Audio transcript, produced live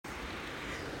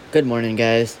Good morning,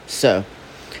 guys. So,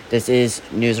 this is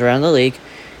news around the league,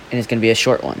 and it's going to be a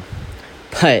short one.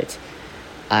 But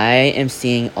I am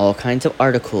seeing all kinds of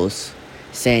articles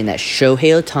saying that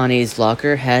Shohei Ohtani's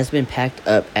locker has been packed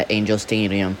up at Angel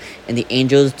Stadium, and the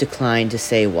Angels declined to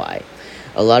say why.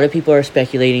 A lot of people are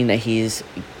speculating that he's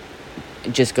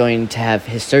just going to have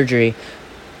his surgery,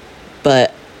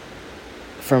 but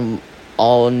from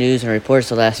all news and reports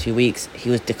the last few weeks, he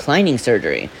was declining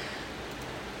surgery.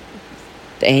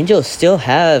 The Angels still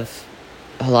have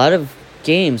a lot of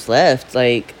games left,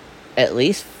 like at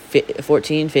least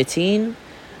 14, 15.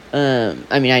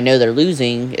 I know they're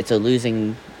losing. It's a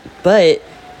losing, but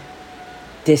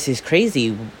this is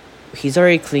crazy. He's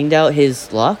already cleaned out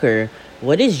his locker.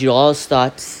 What is y'all's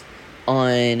thoughts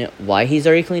on why he's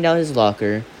already cleaned out his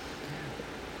locker?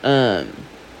 In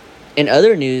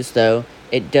other news, though,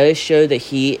 it does show that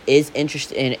he is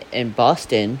interested in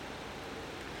Boston,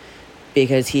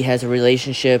 because he has a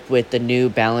relationship with the New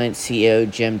Balance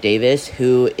CEO, Jim Davis,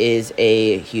 who is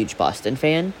a huge Boston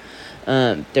fan.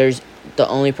 The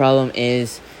only problem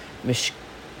is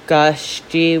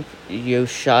Mishkashi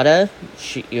Yoshida,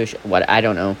 what I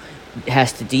don't know,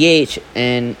 has to DH,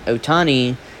 and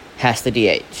Ohtani has to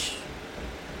DH.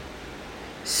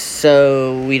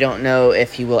 So we don't know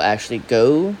if he will actually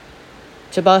go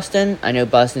to Boston. I know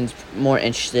Boston's more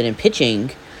interested in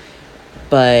pitching,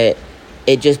 but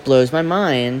it just blows my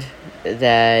mind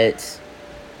that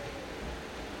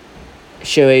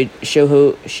Shohei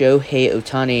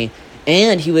Ohtani,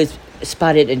 and he was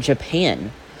spotted in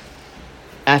Japan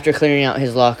after clearing out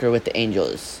his locker with the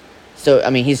Angels. So,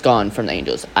 he's gone from the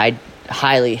Angels. I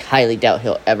highly, highly doubt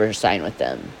he'll ever sign with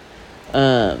them.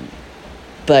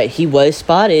 But he was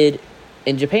spotted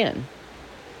in Japan.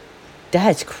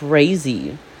 That's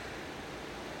crazy.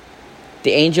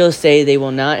 The Angels say they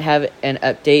will not have an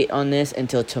update on this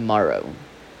until tomorrow,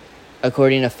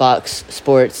 according to Fox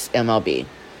Sports MLB.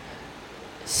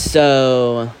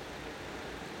 So,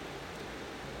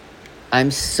 I'm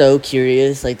so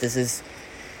curious. Off-season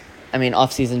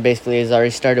basically has already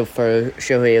started for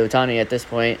Shohei Ohtani at this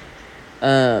point.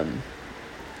 But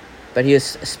he was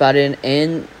spotted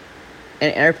in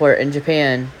an airport in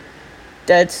Japan.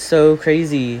 That's so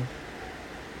crazy.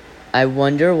 I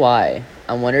wonder why.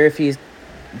 I wonder if he's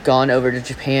gone over to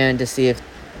Japan to see if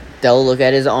they'll look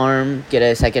at his arm, get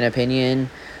a second opinion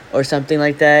or something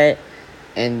like that,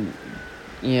 and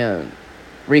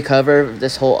recover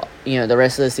this whole the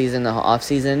rest of the season, the off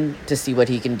season, to see what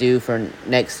he can do for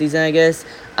next season. I guess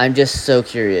I'm just so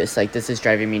curious. This is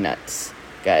driving me nuts,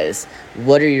 guys.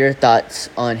 What are your thoughts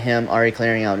on him already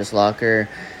clearing out his locker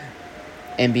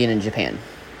and being in Japan?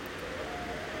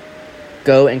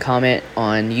 Go and comment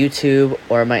on YouTube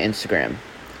or my Instagram.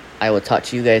 I will talk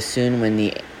to you guys soon when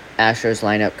the Astros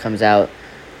lineup comes out.